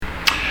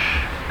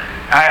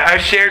I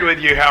shared with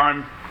you how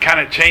I'm kind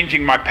of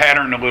changing my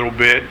pattern a little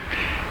bit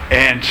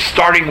and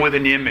starting with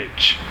an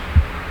image.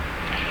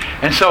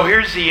 And so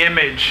here's the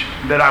image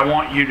that I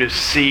want you to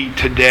see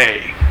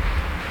today.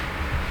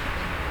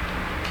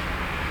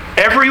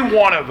 Every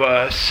one of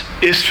us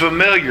is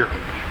familiar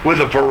with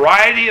a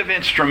variety of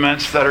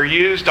instruments that are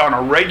used on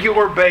a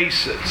regular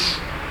basis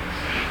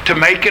to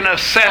make an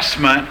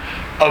assessment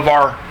of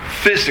our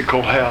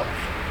physical health.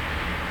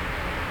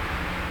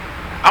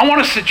 I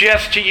want to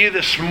suggest to you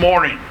this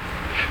morning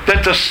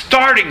that the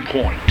starting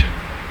point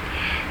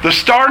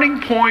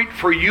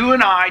for you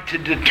and I to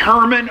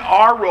determine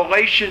our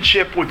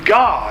relationship with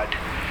God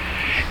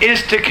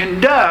is to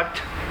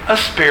conduct a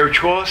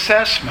spiritual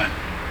assessment.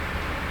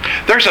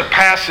 There's a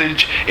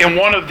passage in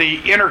one of the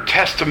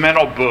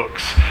intertestamental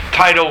books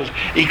titled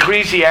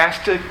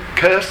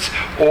Ecclesiasticus,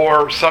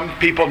 or some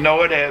people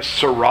know it as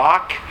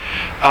Sirach.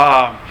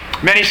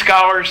 Many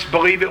scholars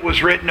believe it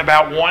was written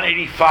about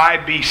 185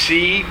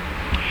 BC.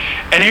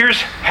 And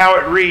here's how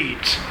it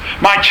reads.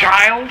 My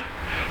child,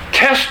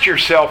 test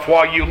yourself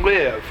while you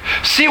live.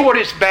 See what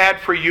is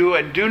bad for you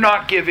and do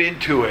not give in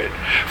to it.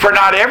 For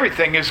not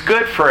everything is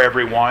good for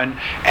everyone,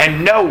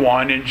 and no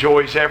one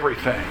enjoys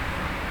everything.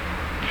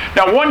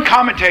 Now, one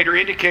commentator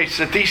indicates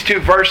that these two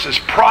verses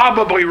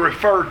probably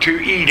refer to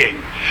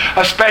eating,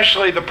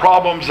 especially the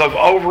problems of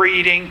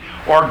overeating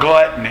or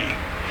gluttony,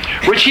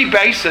 which he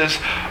bases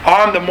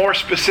on the more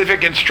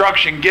specific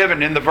instruction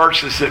given in the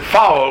verses that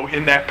follow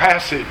in that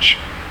passage.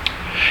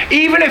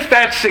 Even if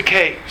that's the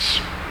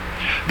case,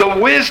 the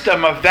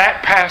wisdom of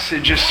that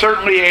passage is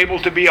certainly able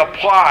to be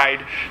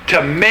applied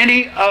to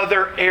many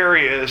other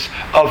areas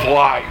of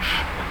life.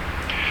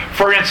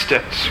 For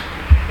instance,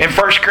 in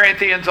 1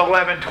 Corinthians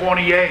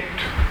 11:28,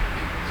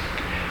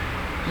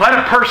 let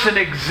a person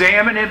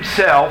examine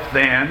himself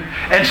then,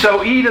 and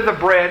so eat of the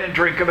bread and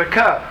drink of the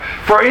cup.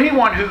 For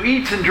anyone who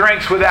eats and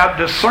drinks without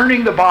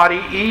discerning the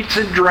body eats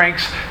and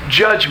drinks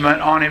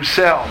judgment on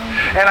himself.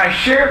 And I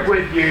shared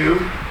with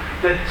you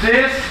that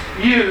this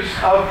use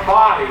of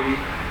body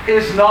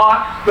is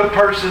not the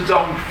person's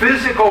own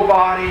physical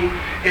body.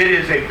 It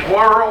is a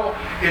plural.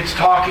 It's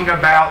talking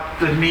about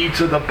the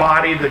needs of the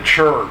body, the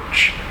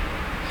church.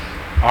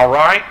 All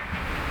right?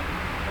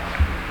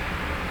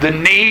 The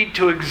need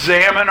to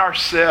examine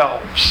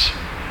ourselves.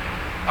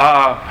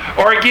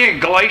 Or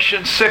again,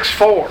 Galatians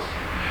 6:4,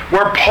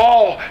 where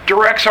Paul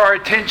directs our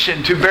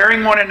attention to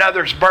bearing one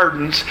another's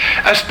burdens,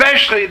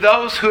 especially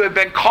those who have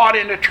been caught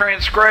into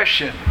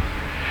transgression.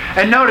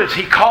 And notice,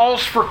 he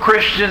calls for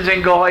Christians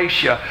in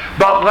Galatia,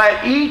 but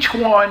let each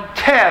one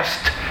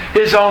test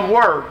his own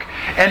work,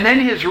 and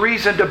then his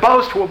reason to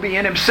boast will be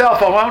in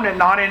himself alone and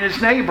not in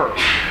his neighbor.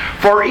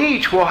 For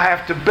each will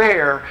have to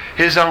bear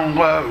his own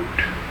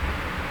load.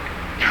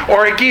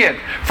 Or again,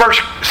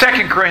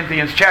 2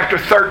 Corinthians chapter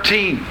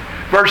 13,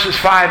 verses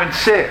 5 and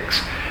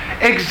 6.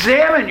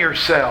 Examine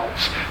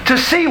yourselves to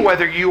see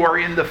whether you are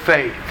in the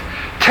faith.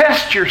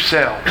 Test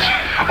yourselves.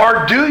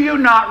 Or do you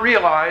not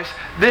realize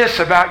this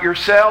about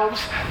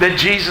yourselves, that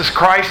Jesus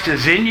Christ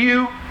is in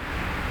you?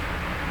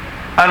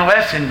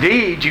 Unless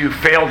indeed you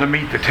fail to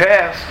meet the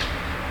test.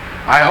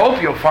 I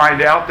hope you'll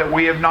find out that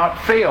we have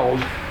not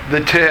failed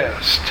the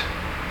test.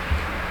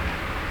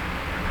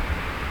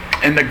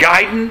 And the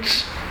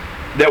guidance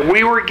that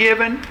we were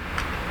given,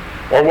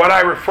 or what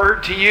I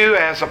referred to you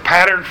as a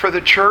pattern for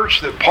the church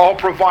that Paul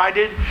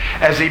provided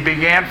as he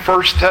began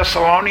 1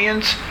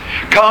 Thessalonians,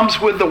 comes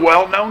with the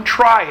well-known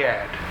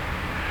triad.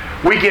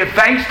 We give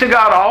thanks to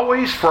God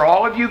always for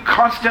all of you,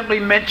 constantly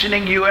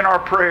mentioning you in our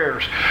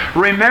prayers,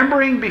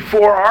 remembering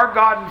before our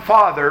God and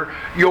Father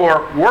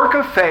your work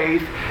of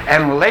faith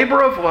and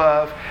labor of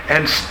love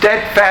and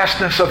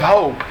steadfastness of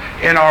hope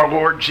in our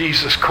Lord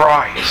Jesus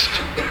Christ.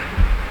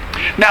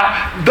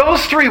 Now,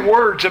 those three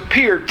words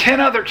appear 10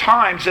 other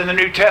times in the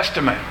New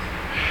Testament,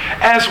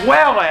 as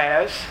well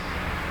as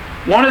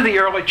one of the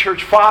early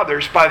church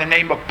fathers by the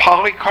name of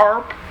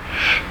Polycarp.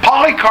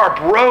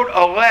 Polycarp wrote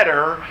a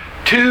letter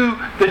to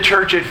the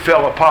church at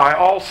Philippi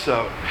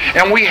also.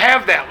 And we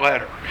have that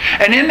letter.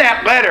 And in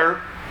that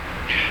letter,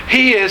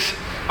 he is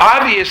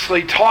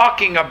obviously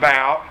talking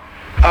about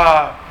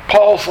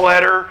Paul's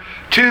letter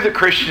to the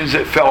Christians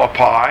at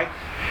Philippi.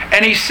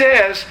 And he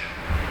says,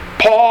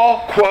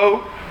 Paul,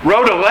 quote,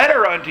 wrote a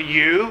letter unto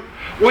you,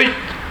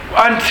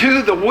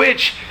 unto the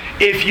which,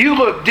 if you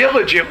look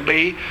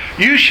diligently,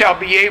 you shall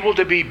be able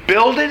to be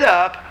builded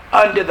up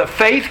unto the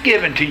faith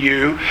given to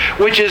you,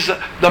 which is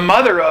the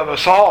mother of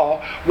us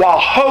all, while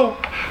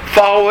hope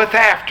followeth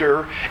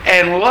after,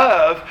 and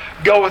love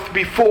goeth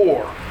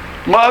before.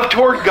 Love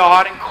toward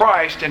God and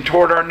Christ and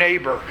toward our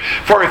neighbor.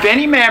 For if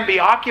any man be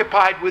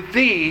occupied with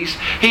these,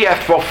 he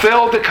hath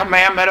fulfilled the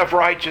commandment of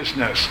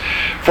righteousness.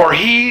 For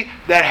he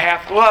that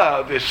hath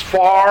love is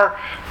far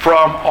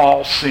from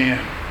all sin.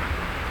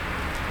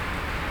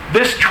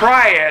 This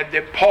triad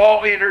that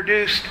Paul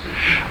introduced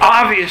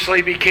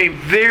obviously became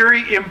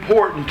very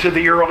important to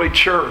the early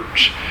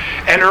church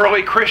and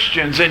early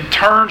Christians in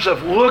terms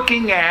of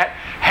looking at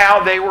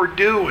how they were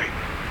doing.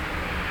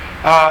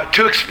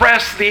 To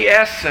express the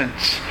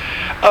essence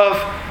of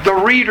the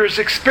reader's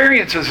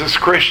experiences as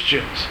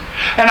Christians.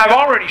 And I've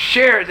already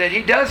shared that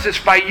he does this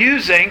by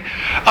using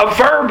a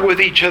verb with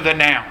each of the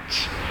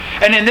nouns.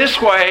 And in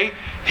this way,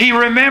 he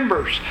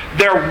remembers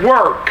their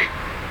work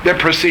that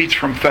proceeds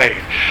from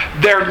faith,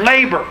 their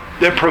labor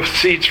that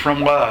proceeds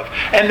from love,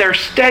 and their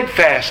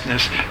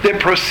steadfastness that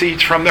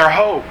proceeds from their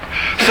hope.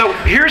 So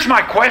here's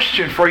my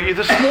question for you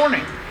this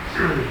morning.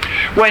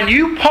 When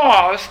you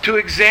pause to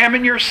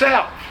examine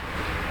yourself,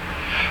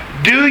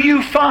 do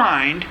you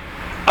find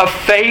a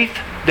faith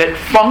that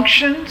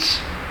functions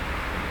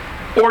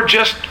or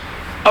just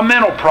a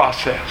mental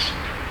process?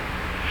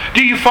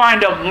 Do you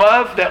find a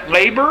love that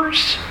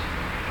labors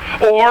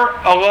or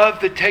a love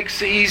that takes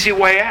the easy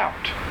way out?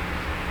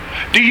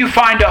 Do you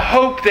find a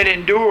hope that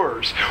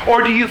endures,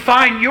 or do you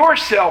find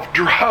yourself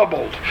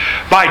troubled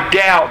by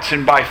doubts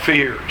and by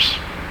fears?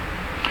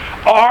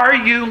 Are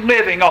you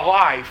living a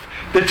life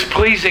that's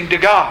pleasing to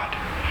God?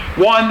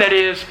 One that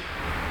is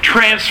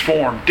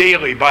transformed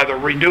daily by the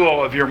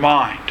renewal of your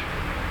mind.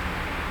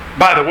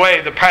 By the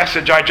way, the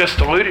passage I just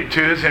alluded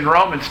to is in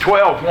Romans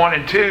 12, 1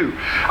 and 2.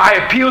 I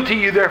appeal to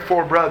you,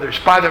 therefore, brothers,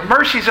 by the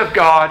mercies of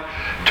God,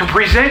 to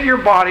present your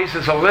bodies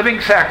as a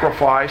living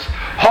sacrifice,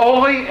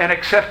 holy and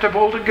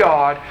acceptable to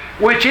God,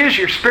 which is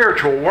your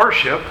spiritual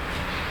worship.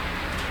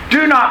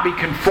 Do not be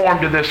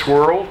conformed to this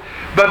world,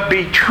 but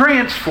be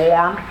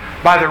transformed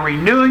by the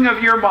renewing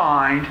of your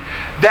mind,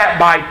 that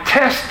by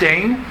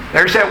testing,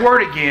 there's that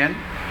word again,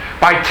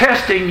 by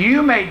testing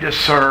you may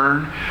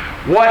discern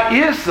what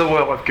is the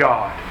will of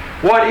God,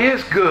 what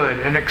is good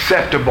and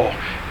acceptable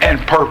and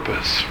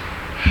purpose.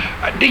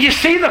 Do you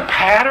see the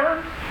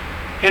pattern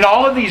in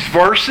all of these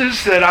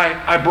verses that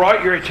I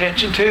brought your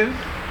attention to?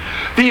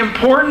 The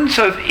importance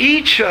of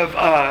each of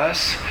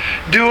us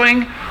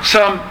doing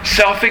some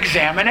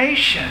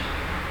self-examination.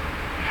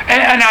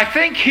 And I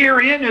think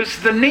herein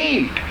is the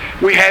need.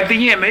 We have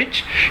the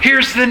image.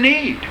 Here's the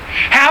need.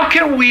 How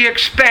can we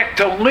expect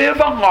to live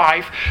a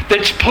life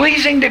that's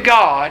pleasing to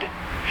God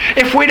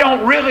if we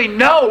don't really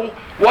know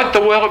what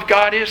the will of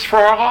God is for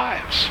our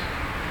lives?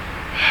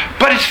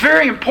 But it's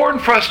very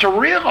important for us to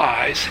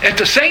realize at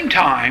the same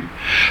time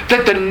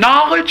that the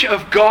knowledge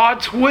of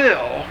God's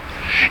will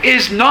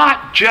is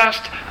not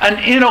just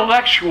an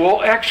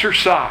intellectual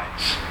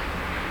exercise.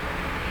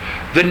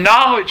 The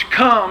knowledge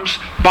comes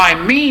by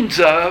means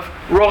of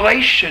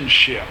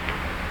relationship.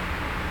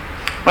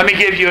 Let me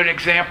give you an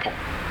example.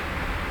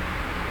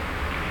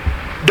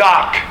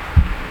 Doc,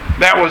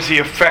 that was the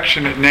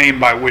affectionate name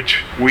by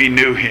which we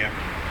knew him.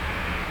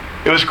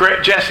 It was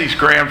Jesse's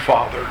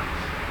grandfather.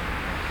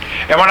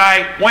 And when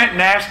I went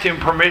and asked him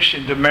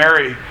permission to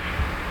marry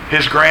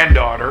his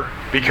granddaughter,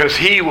 because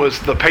he was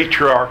the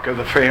patriarch of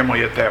the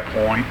family at that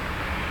point,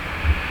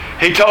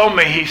 he told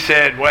me, he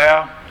said,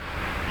 well,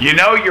 you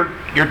know,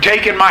 you're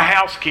taking my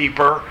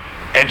housekeeper,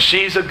 and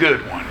she's a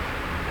good one.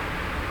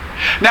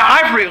 Now,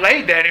 I've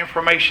relayed that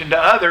information to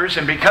others,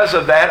 and because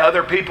of that,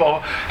 other people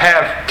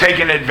have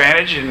taken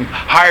advantage and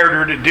hired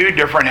her to do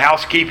different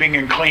housekeeping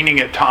and cleaning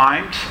at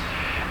times.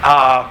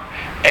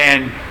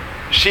 And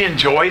she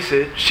enjoys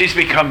it. She's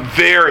become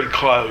very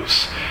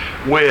close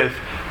with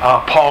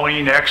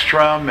Pauline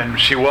Ekstrom, and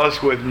she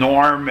was with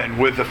Norm and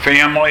with the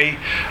family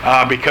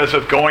because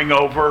of going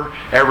over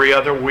every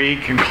other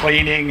week and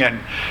cleaning, and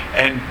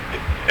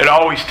it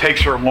always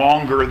takes her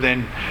longer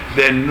than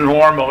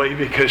normally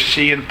because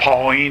she and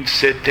Pauline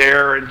sit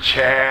there and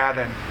chat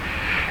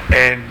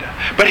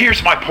but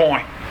here's my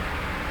point.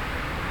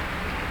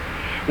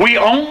 We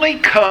only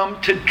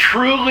come to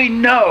truly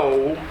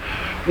know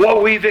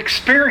what we've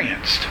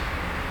experienced.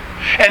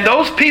 And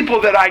those people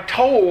that I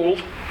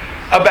told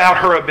about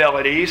her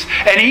abilities,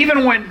 and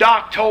even when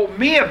Doc told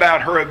me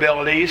about her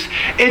abilities,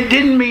 it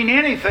didn't mean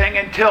anything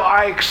until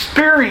I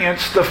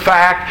experienced the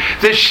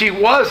fact that she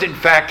was in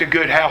fact a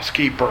good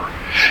housekeeper.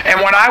 And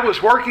when I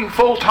was working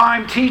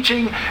full-time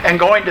teaching and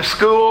going to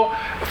school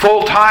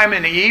full-time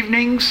in the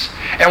evenings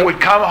and would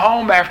come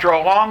home after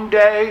a long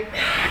day,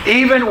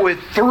 even with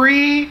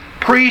 3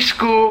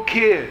 preschool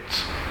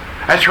kids.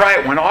 That's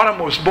right, when Autumn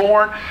was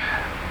born,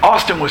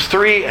 Austin was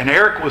 3 and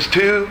Eric was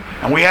 2,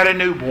 and we had a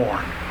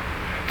newborn.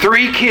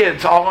 3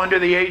 kids, all under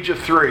the age of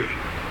 3.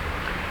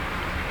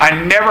 I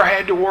never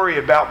had to worry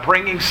about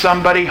bringing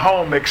somebody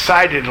home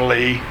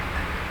unexpectedly,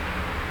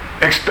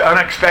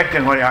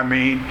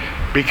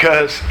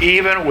 because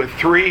even with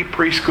 3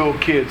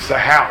 preschool kids, the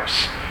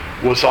house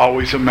was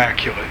always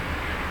immaculate.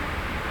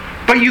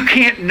 But you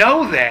can't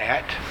know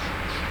that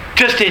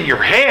just in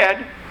your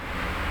head.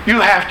 You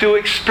have to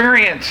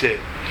experience it.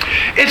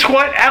 It's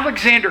what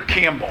Alexander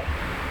Campbell,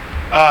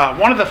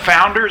 one of the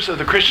founders of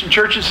the Christian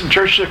churches and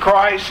Churches of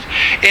Christ,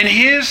 in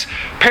his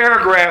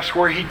paragraphs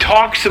where he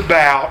talks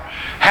about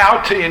how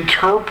to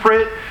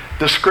interpret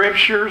the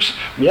Scriptures,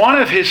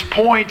 one of his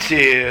points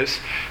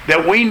is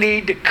that we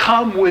need to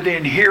come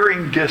within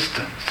hearing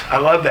distance. I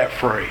love that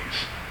phrase.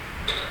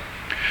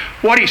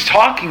 What he's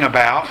talking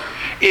about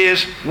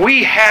is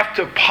we have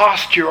to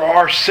posture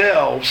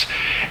ourselves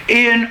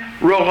in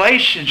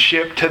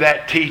relationship to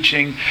that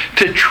teaching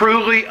to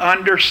truly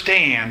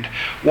understand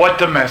what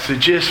the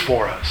message is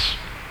for us.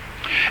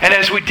 And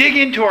as we dig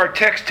into our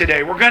text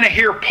today, we're going to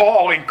hear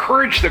Paul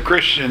encourage the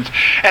Christians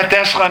at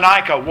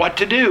Thessalonica what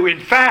to do. In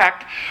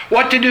fact,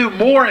 what to do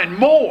more and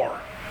more.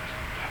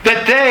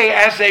 That they,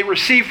 as they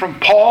received from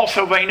Paul,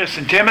 Silvanus,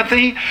 and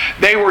Timothy,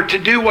 they were to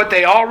do what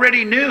they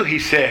already knew, he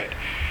said.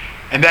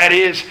 And that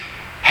is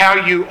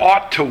how you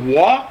ought to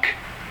walk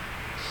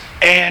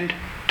and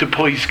to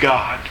please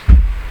God.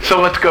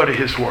 So let's go to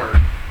His Word.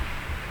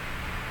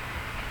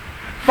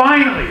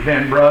 Finally,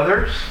 then,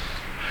 brothers,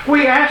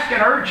 we ask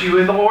and urge you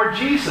in the Lord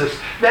Jesus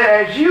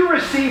that as you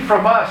receive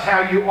from us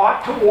how you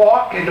ought to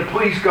walk and to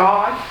please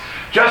God,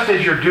 just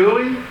as you're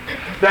doing,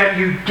 that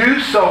you do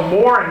so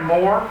more and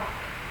more.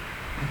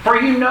 For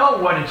you know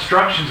what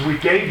instructions we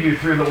gave you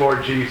through the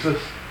Lord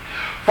Jesus.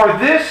 For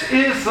this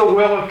is the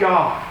will of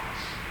God,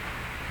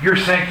 your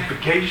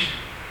sanctification,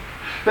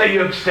 that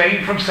you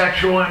abstain from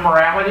sexual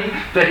immorality,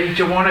 that each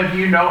one of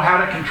you know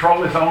how to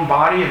control his own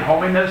body in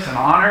holiness and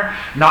honor,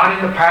 not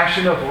in the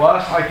passion of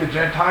lust like the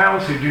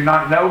Gentiles who do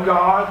not know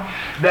God,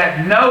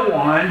 that no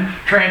one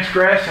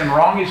transgress and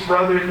wrong his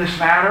brother in this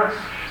matter,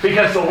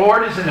 because the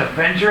Lord is an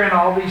avenger in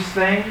all these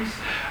things.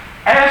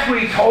 As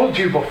we told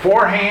you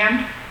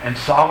beforehand and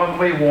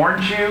solemnly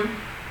warned you,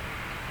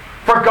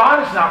 for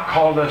God has not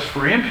called us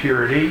for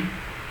impurity,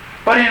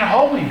 but in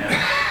holiness.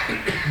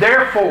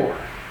 Therefore,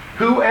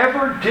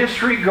 whoever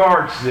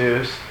disregards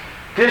this,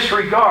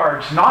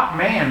 disregards not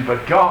man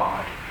but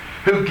God,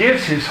 who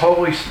gives His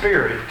Holy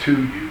Spirit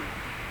to you.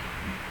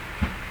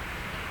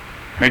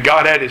 May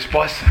God add His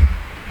blessing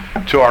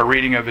to our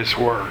reading of His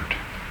Word.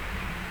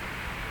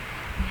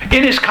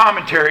 In his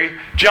commentary,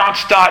 John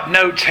Stott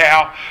notes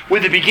how,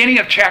 with the beginning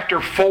of chapter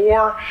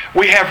 4,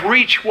 we have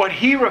reached what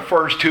he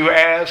refers to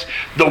as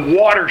the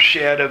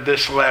watershed of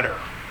this letter.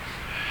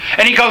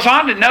 And he goes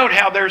on to note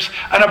how there's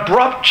an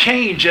abrupt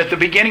change at the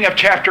beginning of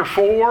chapter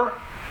 4.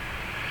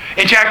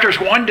 In chapters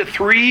 1 to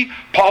 3,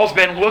 Paul's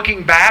been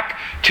looking back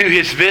to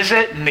his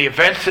visit and the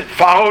events that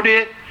followed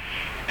it,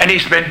 and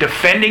he's been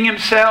defending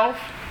himself.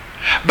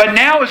 But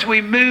now as we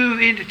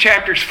move into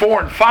chapters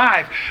 4 and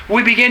 5,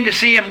 we begin to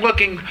see him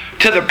looking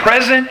to the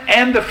present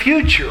and the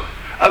future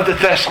of the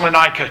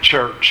Thessalonica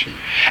church.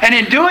 And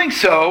in doing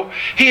so,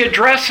 he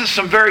addresses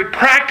some very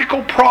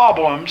practical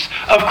problems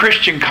of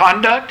Christian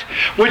conduct,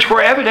 which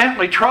were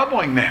evidently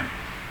troubling them.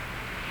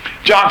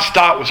 John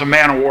Stott was a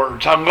man of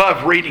words. I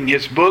love reading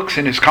his books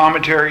and his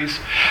commentaries.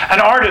 An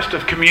artist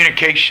of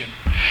communication.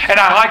 And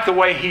I like the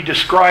way he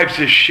describes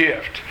this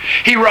shift.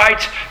 He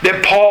writes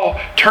that Paul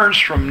turns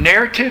from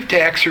narrative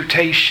to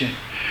exhortation,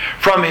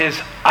 from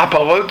his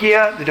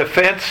apologia, the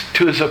defense,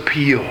 to his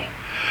appeal,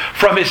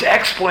 from his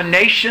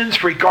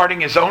explanations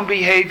regarding his own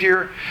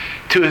behavior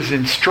to his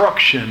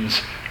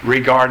instructions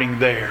regarding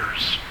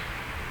theirs.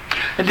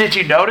 And did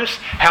you notice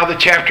how the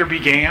chapter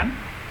began?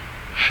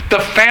 The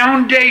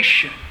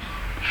foundation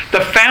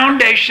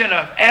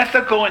of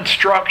ethical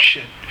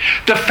instruction,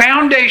 the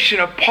foundation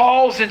of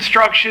Paul's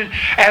instruction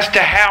as to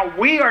how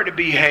we are to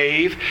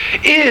behave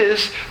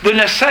is the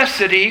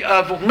necessity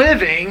of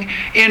living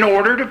in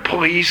order to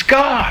please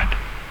God.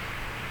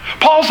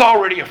 Paul's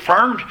already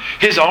affirmed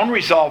his own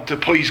resolve to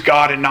please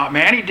God and not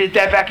man. He did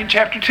that back in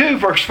chapter 2,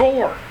 verse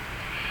 4.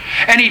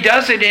 And he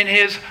does it in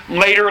his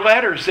later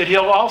letters that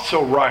he'll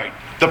also write,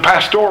 the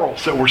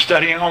pastorals that we're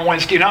studying on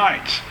Wednesday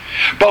nights.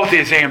 Both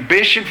his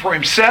ambition for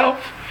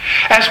himself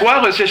as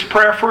well as his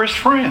prayer for his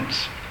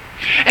friends.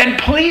 And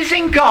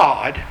pleasing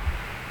God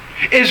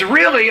is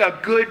really a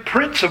good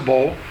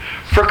principle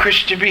for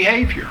Christian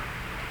behavior.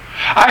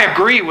 I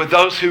agree with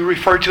those who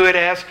refer to it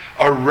as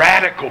a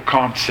radical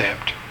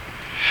concept.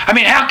 I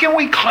mean, how can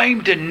we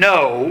claim to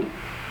know,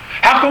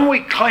 how can we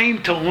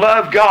claim to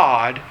love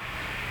God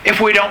if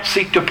we don't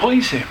seek to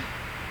please Him?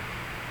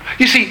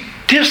 You see,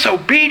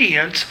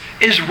 disobedience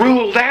is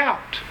ruled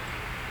out.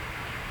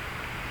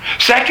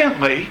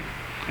 Secondly,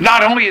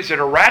 not only is it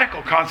a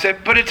radical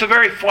concept, but it's a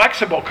very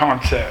flexible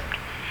concept.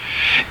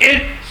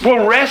 It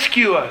will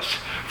rescue us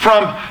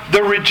from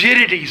the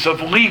rigidities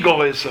of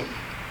legalism,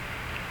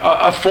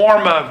 a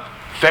form of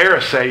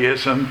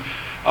Pharisaism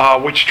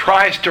which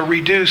tries to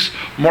reduce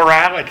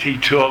morality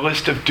to a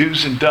list of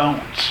do's and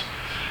don'ts.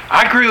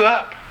 I grew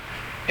up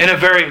in a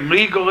very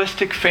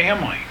legalistic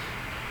family,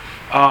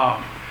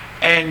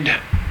 and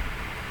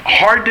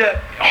hard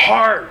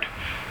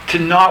to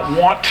not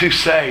want to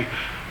say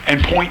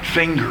and point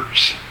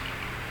fingers.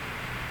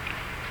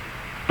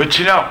 But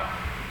you know,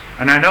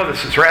 and I know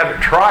this is rather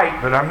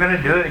trite, but I'm going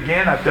to do it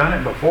again. I've done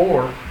it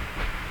before.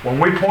 When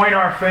we point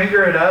our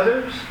finger at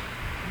others,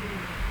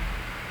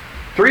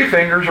 3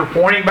 fingers are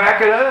pointing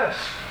back at us.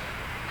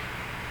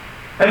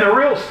 And the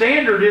real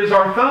standard is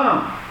our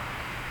thumb.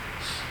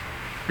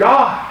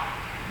 God.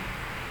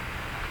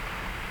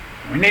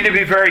 We need to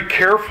be very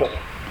careful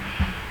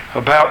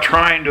about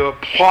trying to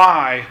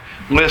apply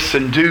lists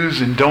and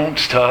do's and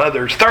don'ts to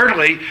others.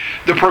 Thirdly,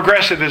 the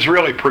progressive is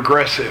really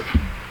progressive.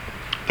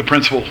 The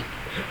principle.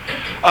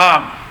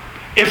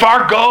 If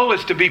our goal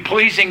is to be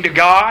pleasing to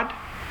God,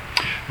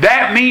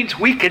 that means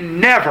we can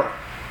never,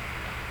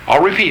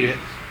 I'll repeat it,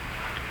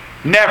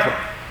 never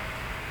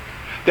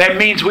that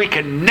means we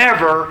can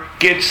never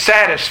get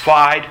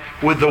satisfied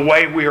with the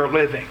way we are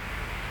living.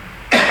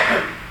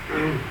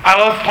 I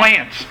love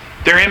plants.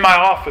 They're in my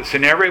office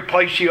in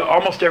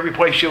almost every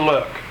place you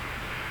look.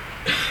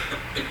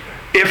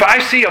 If I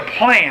see a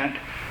plant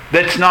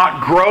that's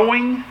not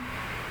growing,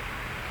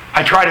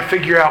 I try to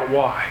figure out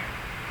why.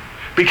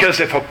 Because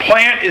if a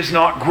plant is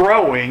not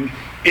growing,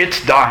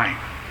 it's dying.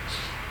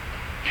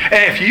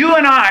 And if you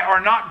and I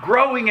are not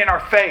growing in our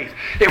faith,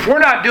 if we're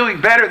not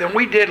doing better than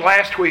we did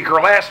last week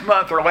or last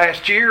month or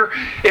last year,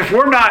 if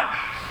we're not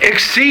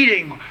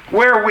exceeding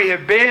where we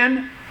have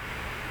been,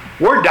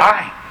 we're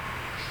dying.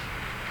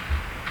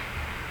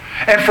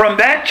 And from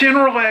that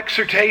general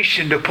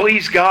exhortation to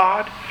please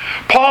God,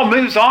 Paul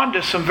moves on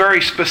to some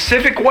very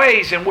specific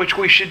ways in which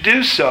we should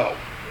do so.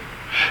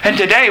 And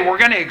today we're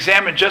going to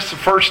examine just the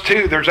first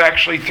two. There's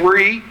actually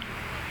three.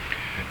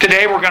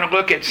 Today we're going to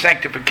look at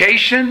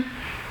sanctification,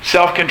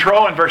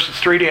 self-control in verses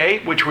 3 to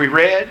 8, which we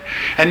read.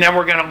 And then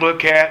we're going to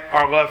look at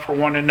our love for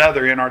one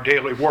another in our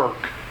daily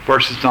work,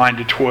 verses 9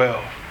 to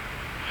 12.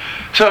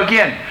 So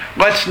again,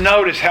 let's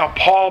notice how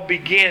Paul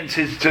begins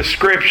his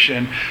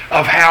description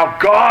of how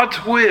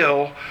God's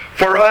will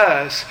for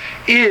us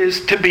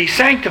is to be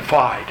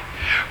sanctified.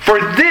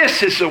 For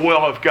this is the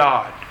will of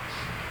God.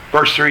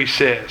 Verse 3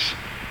 says,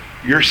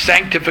 your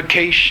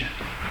sanctification.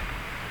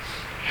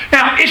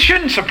 Now, it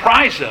shouldn't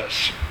surprise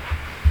us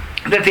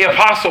that the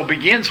apostle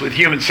begins with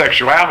human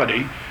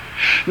sexuality.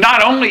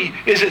 Not only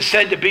is it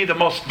said to be the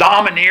most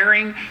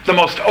domineering, the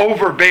most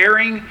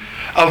overbearing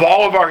of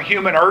all of our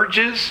human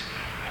urges,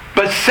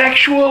 but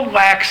sexual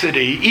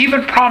laxity,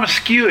 even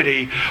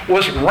promiscuity,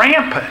 was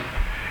rampant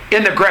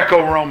in the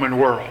Greco-Roman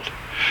world.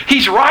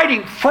 He's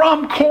writing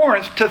from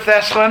Corinth to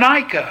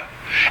Thessalonica.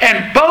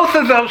 And both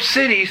of those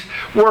cities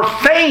were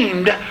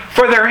famed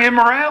for their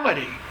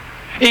immorality.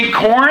 In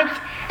Corinth,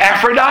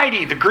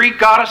 Aphrodite, the Greek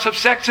goddess of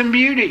sex and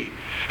beauty,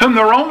 whom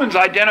the Romans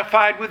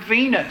identified with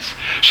Venus,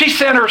 she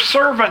sent her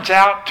servants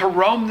out to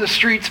roam the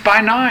streets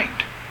by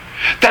night.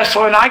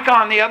 Thessalonica,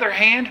 on the other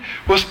hand,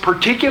 was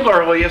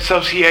particularly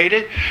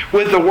associated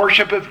with the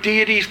worship of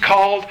deities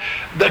called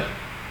the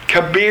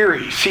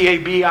Cabiri,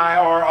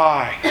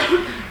 C-A-B-I-R-I.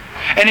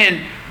 And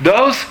in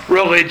those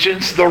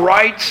religions, the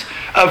rites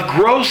of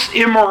gross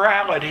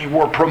immorality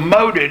were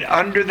promoted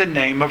under the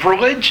name of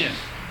religion.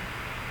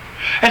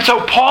 And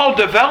so Paul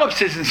develops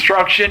his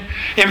instruction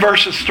in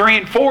verses 3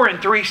 and 4 in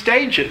three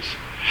stages.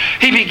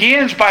 He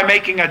begins by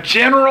making a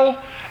general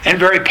and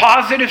very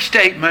positive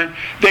statement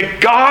that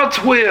God's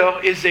will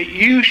is that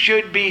you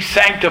should be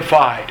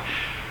sanctified,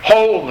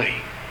 holy.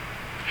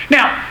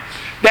 Now,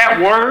 that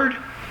word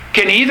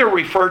can either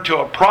refer to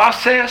a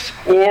process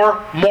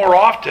or, more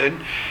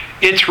often,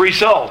 its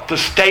result, the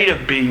state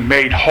of being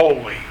made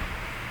holy.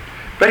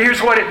 But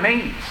here's what it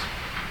means.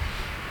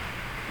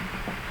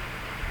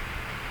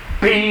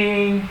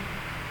 Being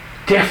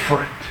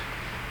different.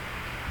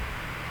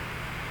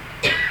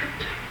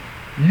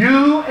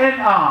 You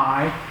and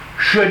I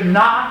should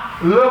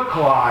not look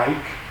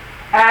like,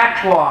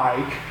 act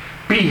like,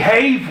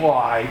 behave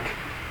like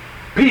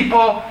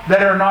people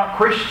that are not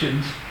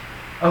Christians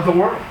of the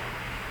world.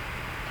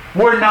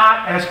 We're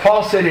not, as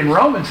Paul said in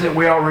Romans that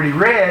we already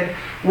read,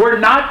 we're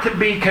not to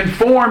be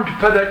conformed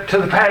to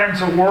the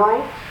patterns of the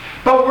world,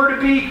 but we're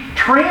to be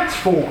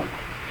transformed.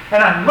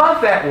 And I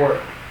love that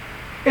word.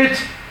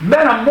 It's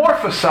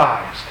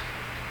metamorphosized.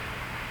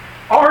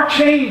 Our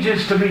change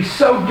is to be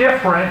so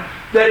different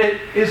that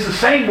it is the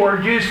same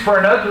word used for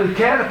an ugly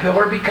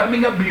caterpillar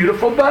becoming a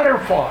beautiful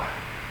butterfly.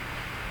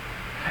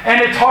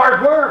 And it's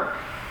hard work.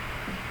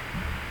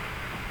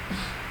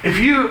 If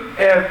you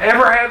have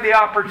ever had the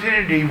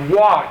opportunity to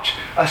watch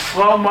a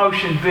slow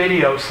motion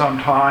video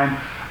sometime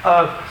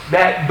of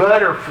that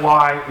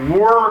butterfly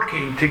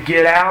working to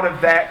get out of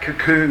that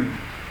cocoon.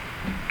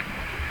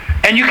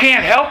 And you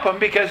can't help them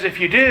because if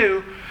you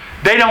do,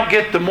 they don't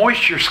get the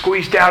moisture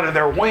squeezed out of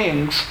their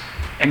wings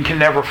and can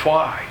never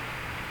fly.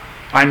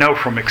 I know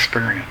from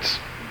experience.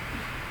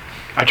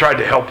 I tried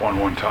to help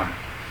one time.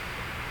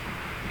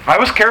 I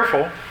was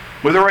careful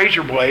with a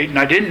razor blade and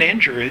I didn't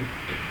injure it,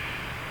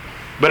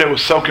 but it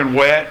was soaking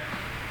wet,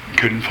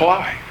 couldn't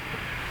fly.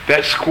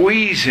 That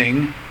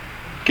squeezing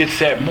gets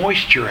that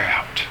moisture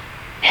out.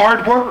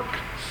 Hard work.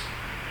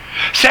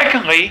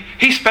 Secondly,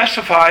 he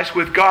specifies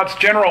with God's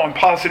general and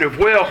positive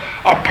will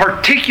a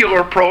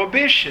particular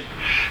prohibition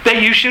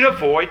that you should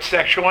avoid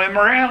sexual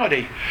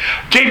immorality.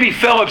 J.B.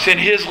 Phillips in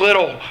his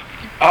little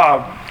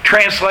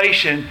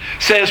translation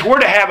says we're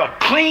to have a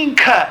clean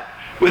cut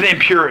with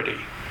impurity.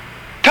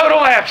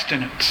 Total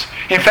abstinence.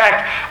 In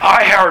fact,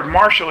 I. Howard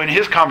Marshall in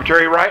his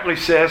commentary rightly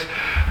says,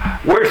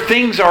 where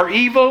things are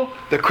evil,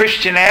 the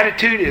Christian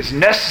attitude is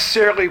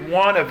necessarily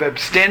one of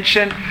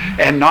abstention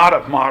and not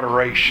of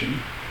moderation.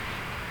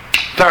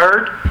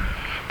 Third,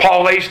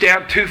 Paul lays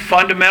down two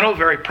fundamental,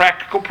 very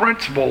practical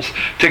principles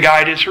to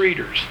guide his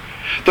readers.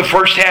 The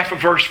first half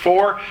of verse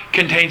 4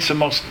 contains the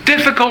most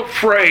difficult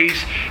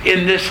phrase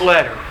in this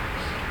letter.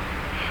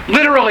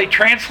 Literally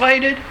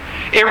translated,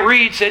 it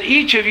reads that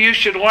each of you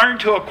should learn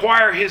to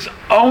acquire his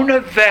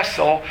own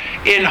vessel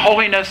in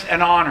holiness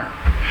and honor.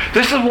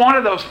 This is one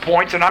of those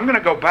points, and I'm going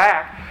to go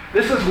back.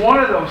 This is one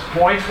of those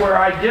points where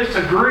I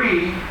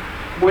disagree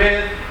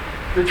with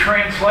the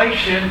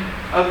translation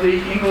of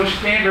the English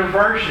Standard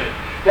Version.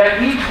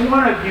 That each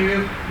one of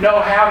you know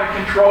how to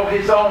control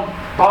his own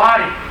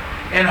body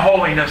in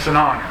holiness and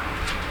honor.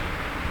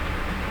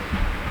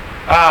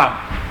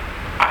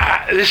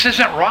 This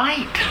isn't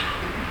right.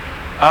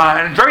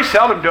 And very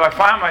seldom do I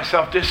find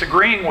myself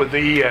disagreeing with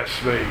the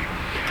ESV.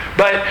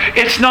 But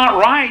it's not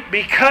right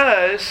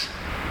because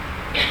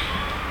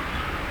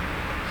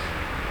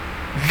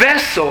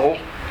vessel,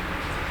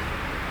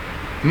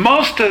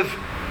 most of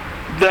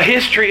the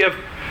history of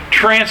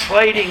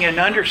translating and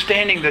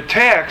understanding the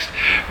text,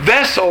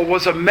 vessel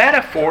was a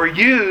metaphor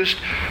used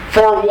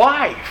for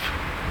wife,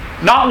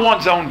 not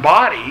one's own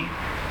body.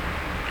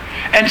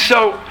 And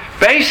so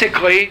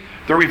basically,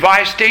 the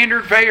Revised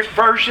Standard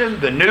Version,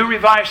 the New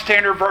Revised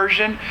Standard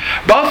Version,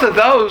 both of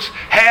those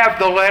have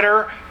the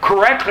letter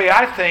correctly,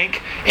 I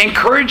think,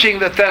 encouraging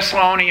the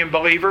Thessalonian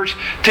believers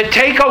to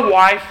take a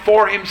wife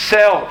for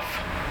himself.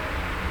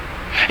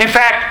 In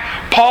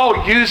fact,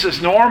 Paul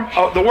uses the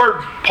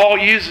word Paul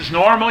uses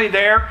normally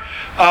there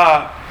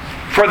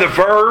for the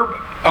verb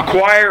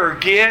acquire or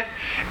get.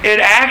 It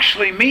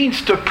actually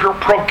means to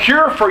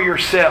procure for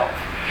yourself.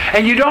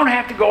 And you don't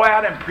have to go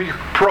out and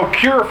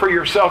procure for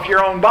yourself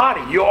your own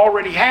body. You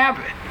already have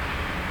it.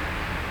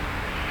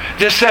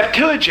 The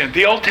Septuagint,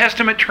 the Old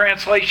Testament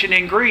translation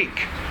in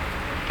Greek,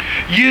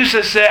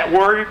 uses that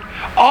word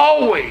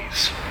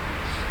always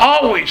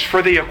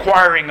for the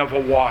acquiring of a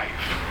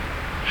wife.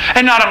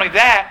 And not only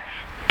that,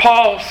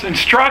 Paul's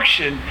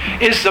instruction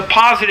is the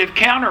positive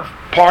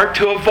counterpart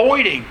to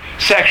avoiding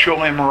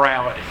sexual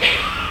immorality.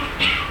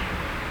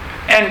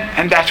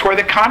 And that's where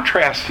the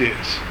contrast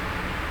is.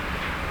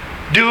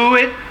 Do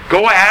it,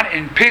 go out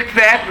and pick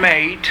that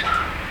mate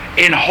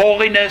in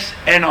holiness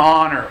and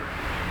honor.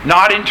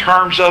 Not in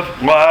terms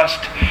of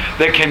lust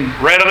that can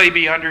readily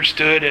be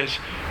understood as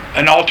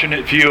an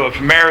alternate view of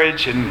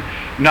marriage and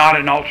not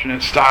an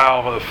alternate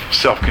style of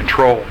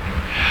self-control.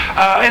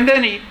 And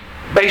then he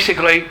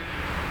basically,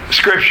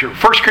 Scripture,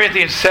 1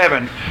 Corinthians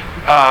 7,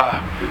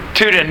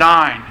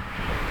 2-9,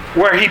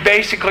 where he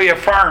basically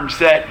affirms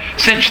that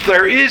since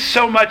there is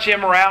so much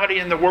immorality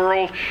in the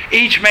world,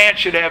 each man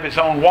should have his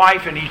own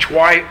wife and each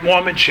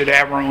woman should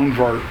have her own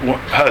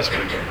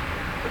husband.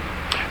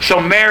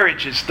 So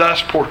marriage is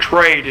thus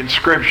portrayed in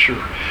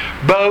Scripture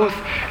both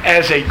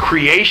as a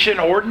creation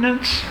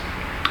ordinance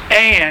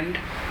and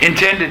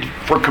intended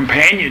for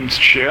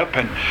companionship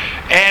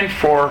and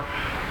for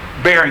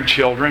bearing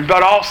children,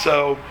 but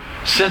also,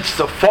 since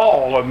the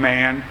fall of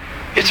man,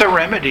 it's a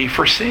remedy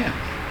for sin.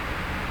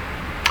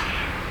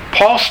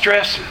 Paul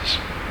stresses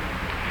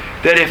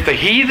that if the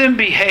heathen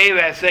behave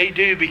as they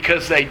do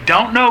because they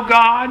don't know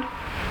God,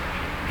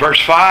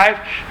 verse 5,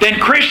 then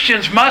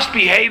Christians must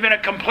behave in a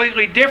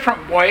completely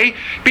different way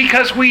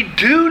because we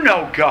do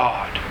know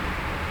God.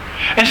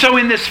 And so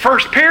in this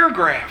first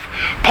paragraph,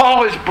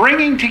 Paul is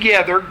bringing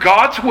together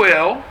God's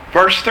will,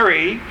 verse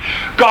 3,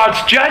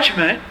 God's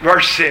judgment,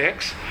 verse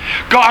 6,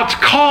 God's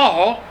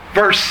call,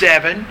 verse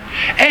 7,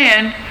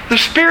 and the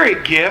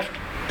Spirit gift,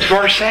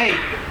 verse 8.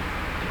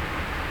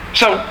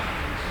 So,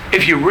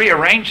 if you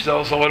rearrange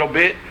those a little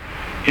bit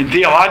in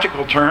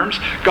theological terms,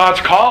 God's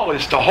call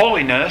is to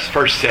holiness,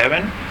 verse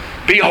 7.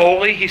 Be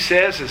holy, he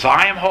says, as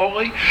I am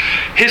holy.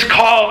 His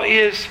call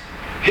is,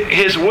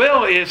 his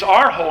will is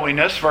our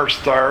holiness, verse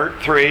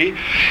 3.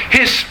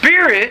 His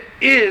Spirit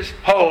is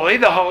holy,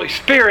 the Holy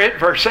Spirit,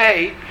 verse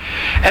 8.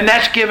 And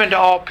that's given to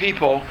all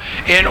people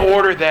in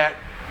order that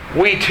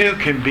we too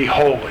can be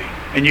holy.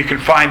 And you can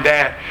find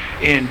that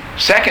in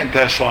 2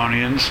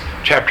 Thessalonians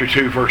chapter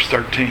 2, verse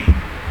 13.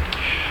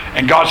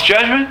 And God's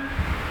judgment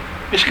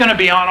is going to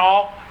be on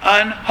all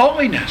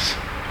unholiness.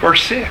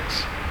 Verse 6.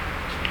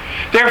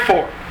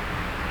 Therefore,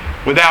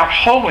 without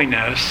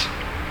holiness,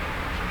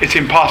 it's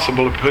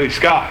impossible to please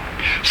God.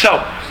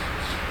 So,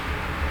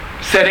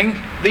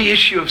 setting the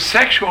issue of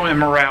sexual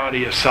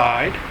immorality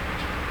aside,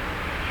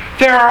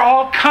 there are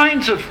all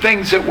kinds of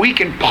things that we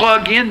can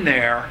plug in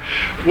there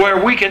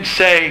where we can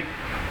say,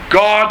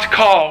 God's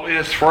call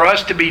is for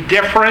us to be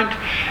different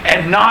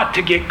and not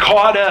to get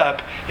caught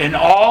up in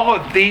all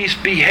of these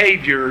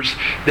behaviors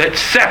that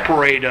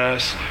separate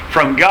us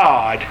from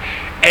God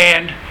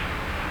and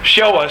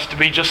show us to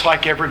be just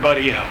like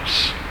everybody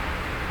else.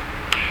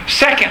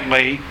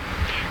 Secondly,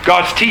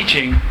 God's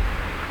teaching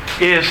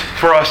is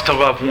for us to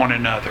love one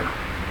another.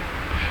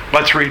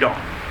 Let's read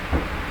on.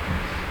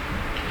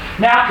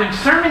 Now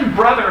concerning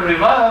brotherly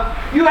love,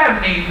 you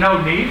have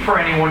no need for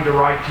anyone to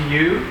write to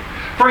you.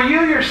 For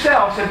you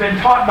yourselves have been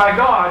taught by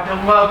God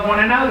to love one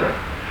another.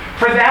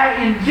 For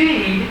that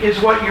indeed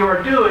is what you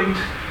are doing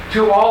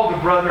to all the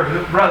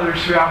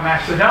brothers throughout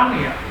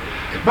Macedonia.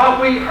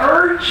 But we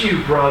urge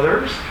you,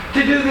 brothers,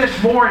 to do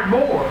this more and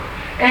more,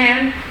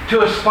 and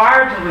to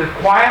aspire to live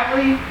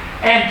quietly,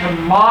 and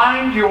to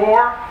mind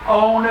your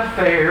own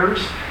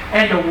affairs,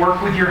 and to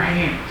work with your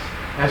hands,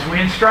 as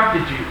we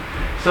instructed you,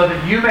 so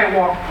that you may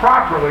walk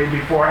properly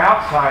before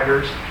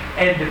outsiders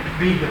and to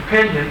be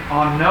dependent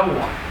on no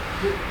one.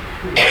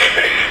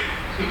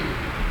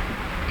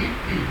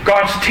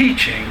 God's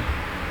teaching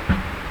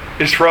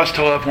is for us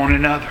to love one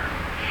another.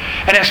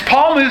 And as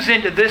Paul moves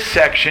into this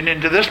section,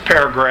 into this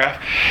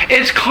paragraph,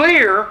 it's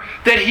clear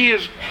that he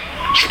is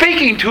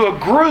speaking to a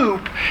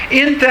group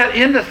in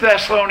the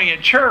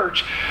Thessalonian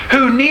church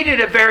who needed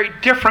a very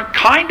different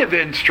kind of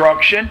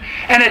instruction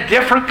and a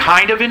different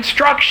kind of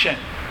instruction.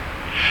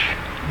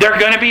 They're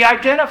going to be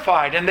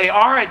identified, and they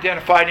are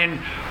identified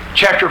in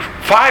chapter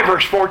 5,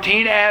 verse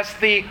 14, as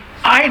the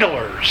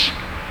idlers,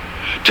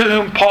 to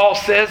whom Paul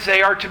says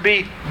they are to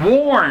be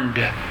warned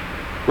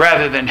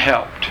rather than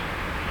helped.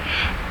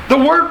 The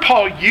word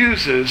Paul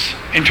uses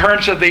in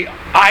terms of the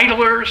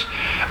idlers,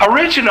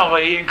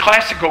 originally in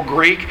classical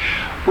Greek,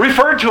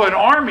 referred to an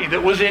army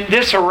that was in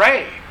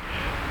disarray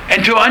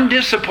and to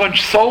undisciplined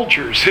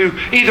soldiers who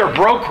either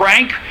broke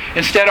rank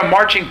instead of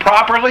marching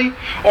properly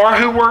or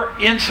who were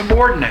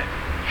insubordinate.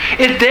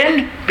 It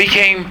then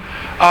became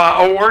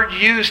a word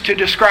used to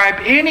describe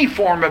any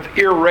form of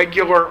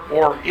irregular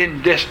or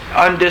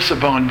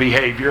undisciplined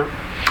behavior.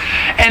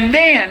 And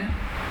then,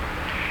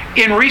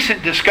 in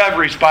recent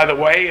discoveries, by the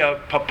way,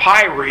 of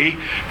papyri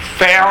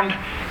found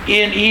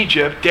in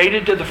Egypt,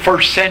 dated to the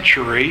 1st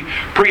century,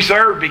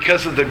 preserved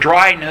because of the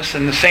dryness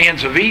and the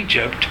sands of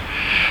Egypt,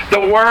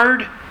 the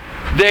word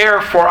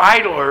there for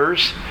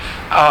idlers,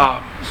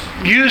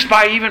 used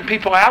by even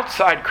people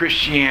outside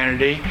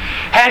Christianity,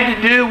 had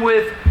to do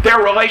with their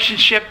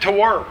relationship to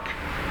work.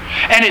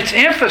 And its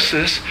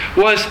emphasis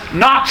was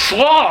not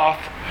sloth,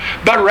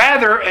 but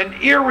rather an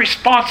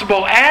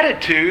irresponsible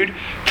attitude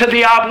to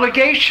the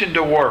obligation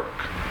to work.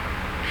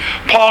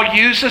 Paul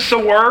uses the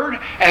word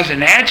as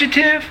an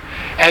adjective,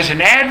 as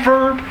an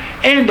adverb,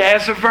 and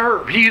as a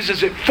verb. He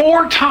uses it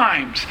 4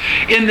 times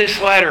in this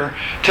letter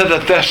to the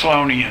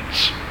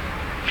Thessalonians.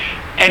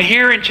 And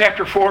here in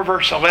chapter 4,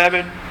 verse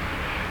 11,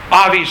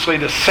 obviously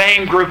the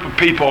same group of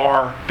people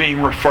are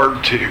being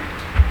referred to.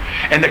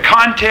 And the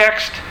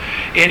context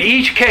in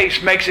each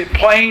case makes it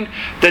plain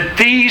that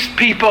these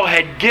people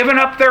had given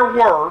up their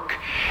work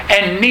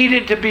and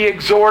needed to be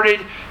exhorted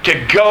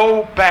to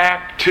go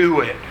back to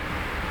it.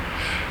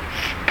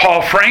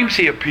 Paul frames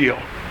the appeal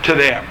to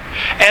them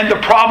and the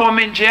problem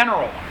in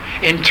general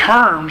in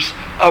terms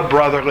of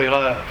brotherly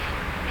love.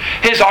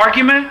 His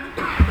argument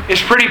is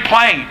pretty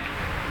plain,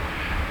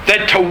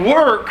 that to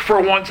work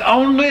for one's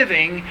own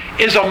living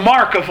is a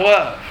mark of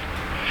love.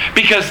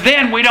 Because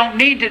then we don't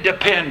need to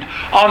depend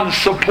on the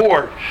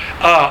support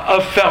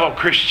of fellow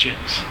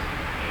Christians.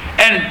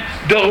 And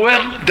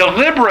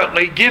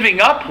deliberately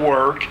giving up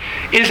work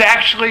is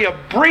actually a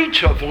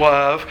breach of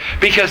love,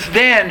 because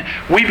then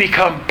we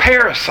become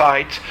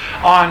parasites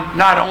on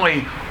not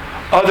only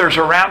others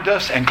around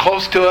us and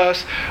close to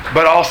us,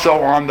 but also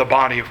on the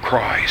body of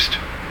Christ.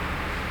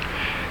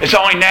 It's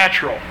only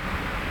natural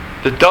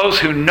that those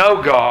who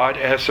know God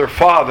as their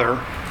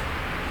Father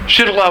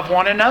should love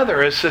one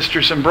another as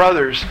sisters and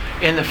brothers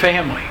in the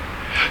family.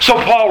 So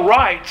Paul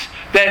writes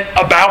that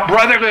about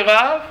brotherly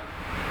love,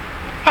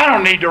 I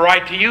don't need to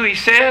write to you, he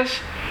says.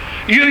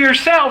 You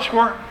yourselves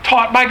were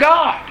taught by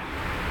God.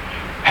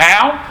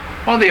 How?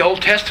 Well, the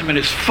Old Testament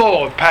is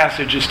full of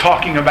passages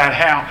talking about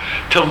how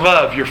to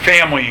love your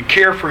family and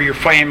care for your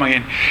family,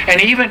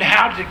 and even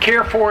how to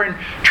care for and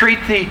treat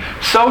the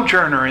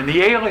sojourner and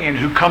the alien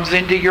who comes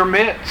into your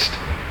midst.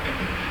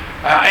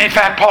 In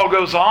fact, Paul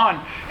goes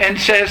on and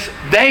says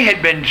they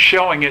had been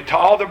showing it to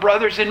all the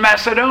brothers in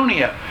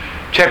Macedonia.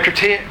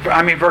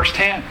 Verse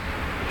 10.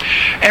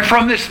 And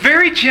from this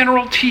very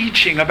general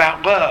teaching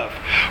about love,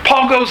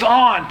 Paul goes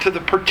on to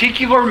the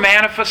particular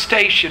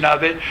manifestation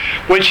of it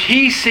which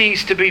he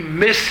sees to be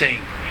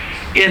missing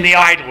in the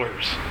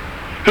idlers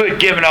who had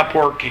given up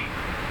working.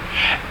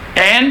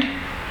 And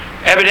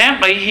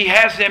evidently he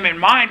has them in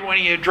mind when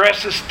he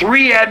addresses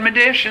 3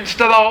 admonitions to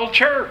the whole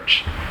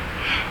church.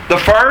 The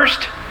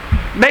first,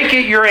 make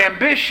it your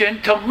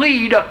ambition to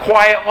lead a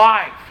quiet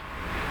life.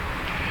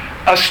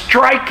 A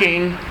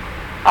striking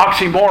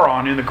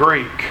oxymoron in the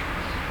Greek.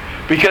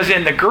 Because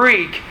in the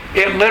Greek,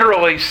 it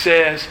literally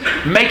says,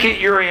 make it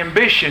your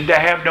ambition to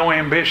have no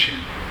ambition.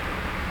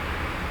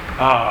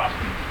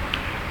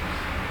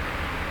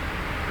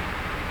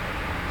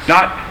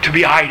 Not to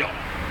be idle.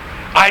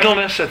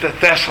 Idleness at the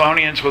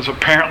Thessalonians was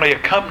apparently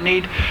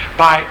accompanied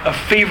by a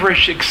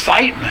feverish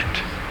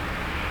excitement.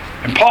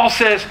 And Paul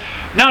says,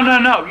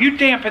 no, you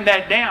dampen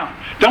that down.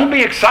 Don't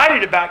be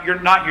excited about your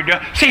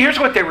doing. See, here's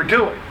what they were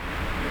doing.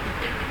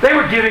 They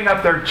were giving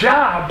up their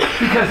job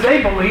because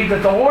they believed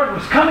that the Lord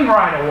was coming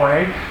right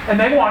away, and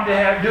they wanted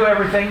to do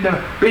everything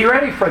to be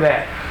ready for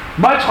that.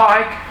 Much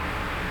like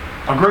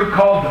a group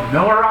called the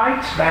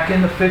Millerites back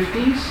in the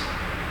 50s.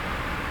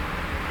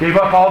 Gave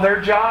up all their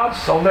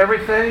jobs, sold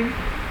everything.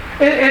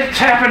 It's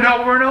happened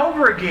over and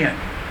over again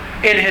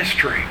in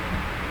history.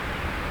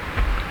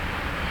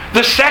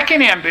 The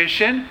second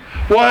ambition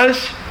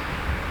was,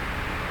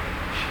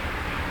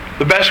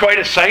 the best way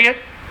to say it,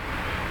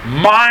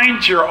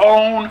 mind your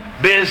own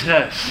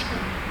business.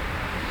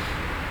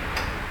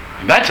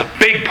 And that's a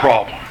big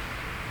problem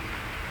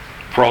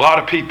for a lot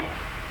of people.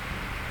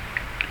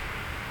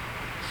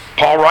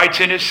 Paul writes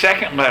in his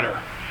second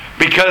letter,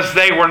 because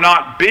they were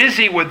not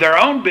busy with their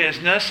own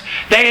business,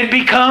 they had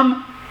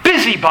become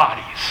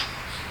busybodies.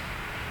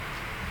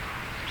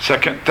 2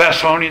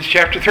 Thessalonians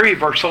chapter 3,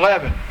 verse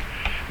 11.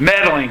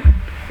 Meddling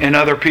in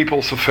other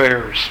people's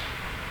affairs.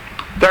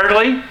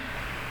 Thirdly,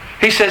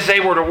 he says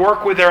they were to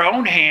work with their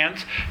own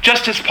hands,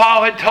 just as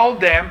Paul had told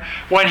them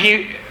when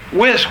he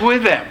was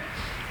with them.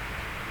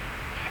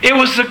 It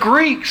was the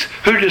Greeks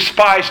who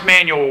despised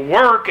manual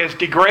work as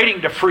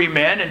degrading to free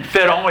men and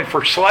fit only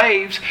for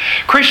slaves.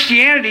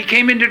 Christianity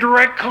came into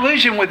direct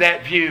collision with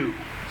that view.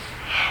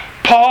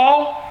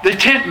 Paul, the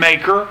tent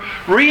maker,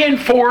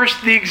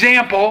 reinforced the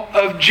example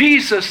of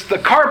Jesus the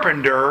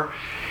carpenter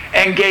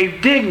and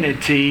gave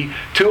dignity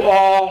to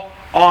all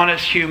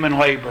honest human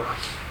labor.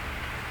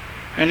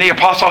 And the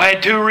apostle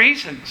had two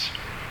reasons.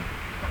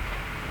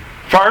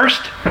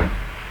 First,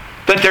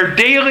 that their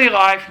daily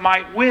life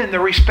might win the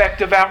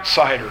respect of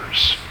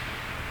outsiders.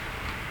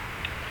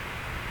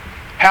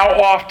 How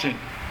often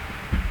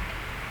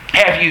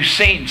have you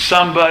seen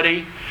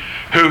somebody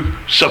who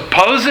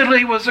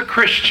supposedly was a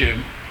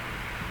Christian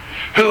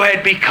who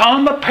had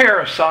become a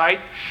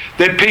parasite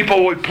that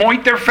people would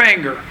point their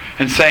finger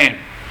and saying,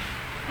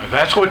 well,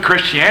 that's what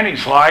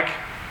Christianity's like.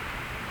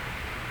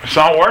 It's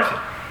not worth it.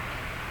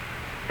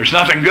 There's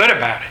nothing good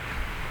about it.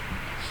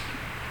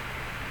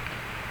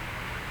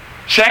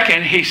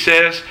 Second, he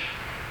says,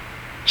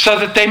 so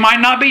that they might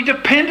not be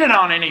dependent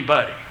on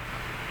anybody.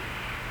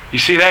 You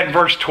see that in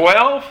verse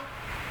 12?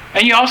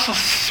 And we also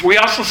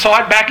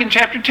saw it back in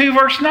chapter 2,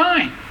 verse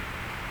 9.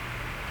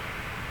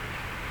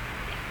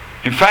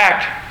 In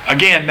fact,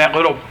 again, that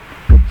little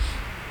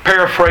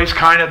paraphrase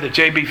kind of that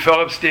J.B.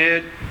 Phillips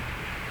did,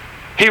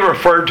 he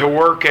referred to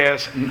work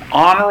as an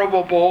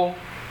honorable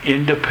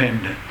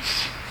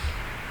independence.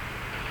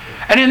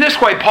 And in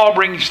this way, Paul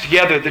brings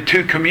together the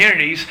two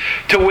communities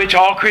to which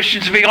all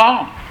Christians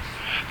belong.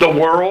 The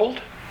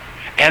world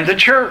and the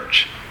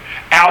church.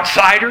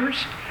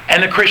 Outsiders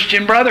and the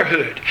Christian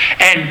brotherhood.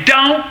 And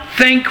don't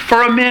think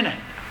for a minute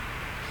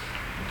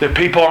that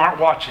people aren't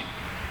watching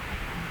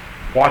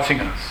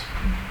us.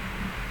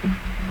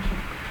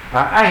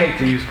 I hate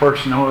to use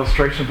personal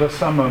illustrations, but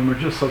some of them are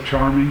just so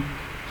charming.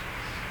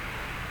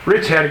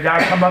 Rich had a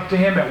guy come up to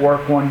him at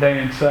work one day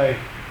and say,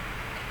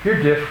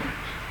 "You're different."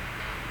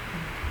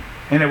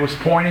 And it was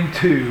pointing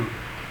to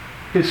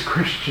his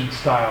Christian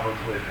style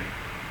of living.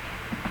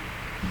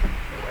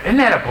 Isn't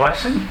that a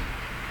blessing?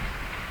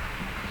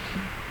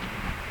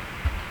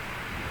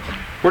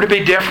 We're to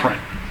be different.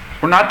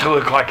 We're not to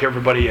look like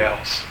everybody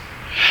else.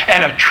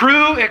 And a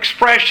true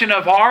expression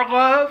of our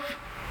love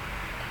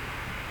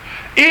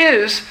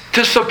is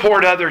to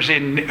support others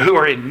who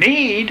are in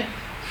need,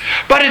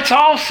 but it's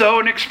also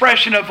an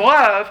expression of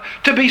love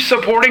to be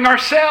supporting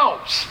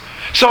ourselves,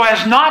 so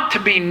as not to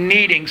be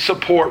needing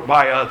support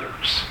by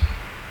others.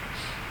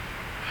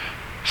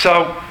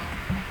 So,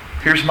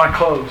 here's my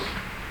close,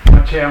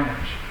 my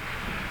challenge.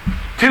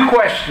 2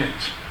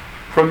 questions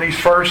from these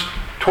first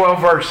 12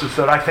 verses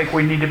that I think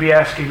we need to be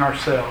asking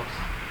ourselves.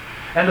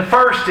 And the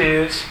first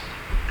is,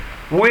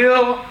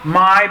 will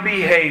my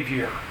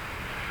behavior,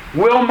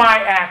 will my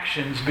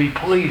actions be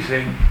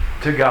pleasing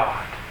to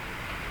God?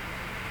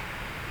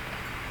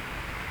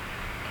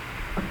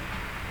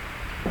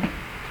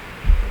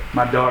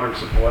 My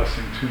daughter's a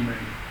blessing to me.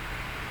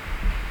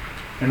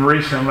 And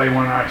recently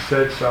when I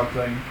said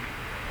something,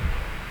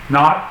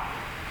 not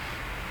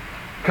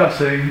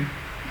cussing,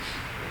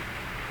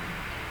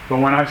 but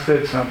when I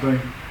said something,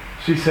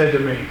 she said to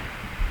me,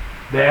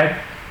 "Dad,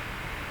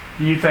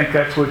 do you think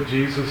that's what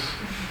Jesus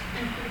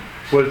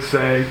would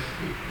say?"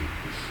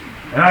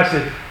 And I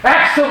said,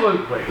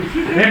 "Absolutely."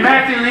 In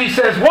Matthew he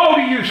says, "Woe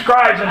to you,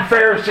 scribes and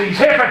Pharisees,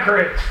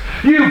 hypocrites,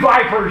 you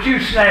vipers,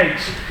 you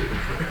snakes."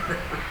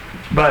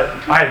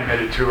 But I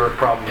admitted to her,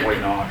 probably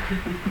not.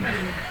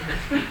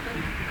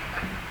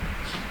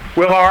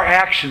 Will our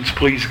actions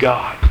please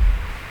God?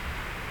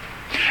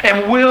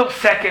 And will,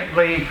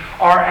 secondly,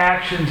 our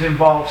actions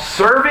involve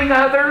serving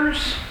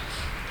others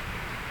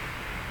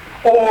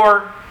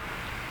or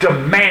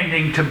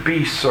demanding to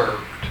be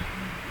served?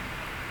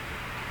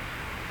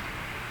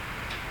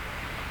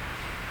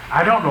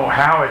 I don't know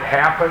how it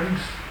happened.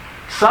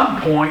 Some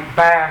point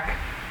back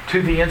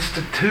to the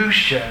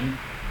institution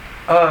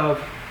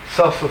of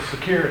Social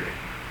Security.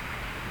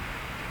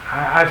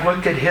 I've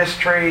looked at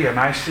history and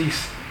I see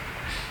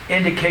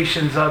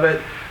indications of it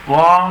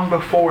long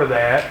before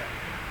that,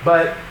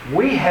 but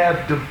we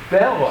have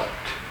developed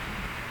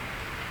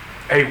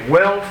a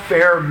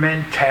welfare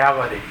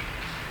mentality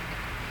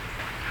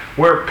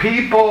where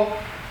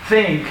people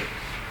think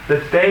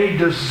that they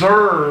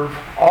deserve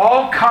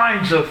all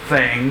kinds of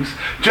things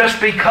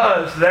just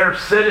because they're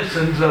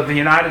citizens of the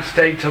United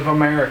States of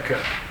America.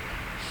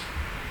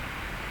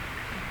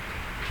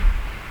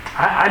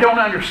 I don't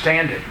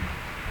understand it.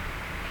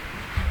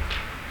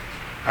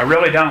 I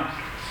really don't.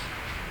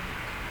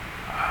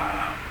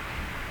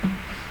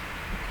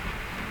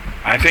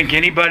 I think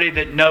anybody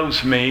that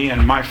knows me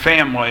and my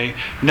family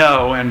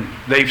know, and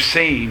they've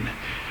seen,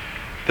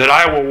 that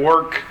I will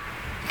work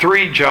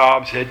 3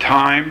 jobs at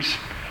times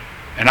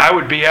And I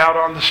would be out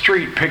on the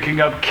street picking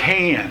up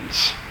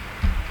cans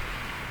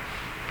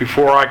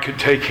before I could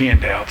take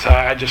handouts.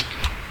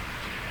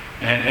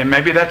 And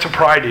maybe that's a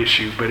pride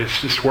issue, but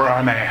it's just where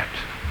I'm at.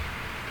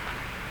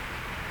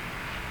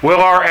 Will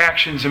our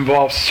actions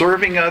involve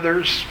serving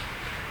others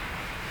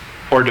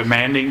or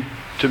demanding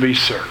to be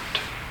served?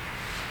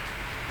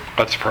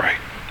 Let's pray.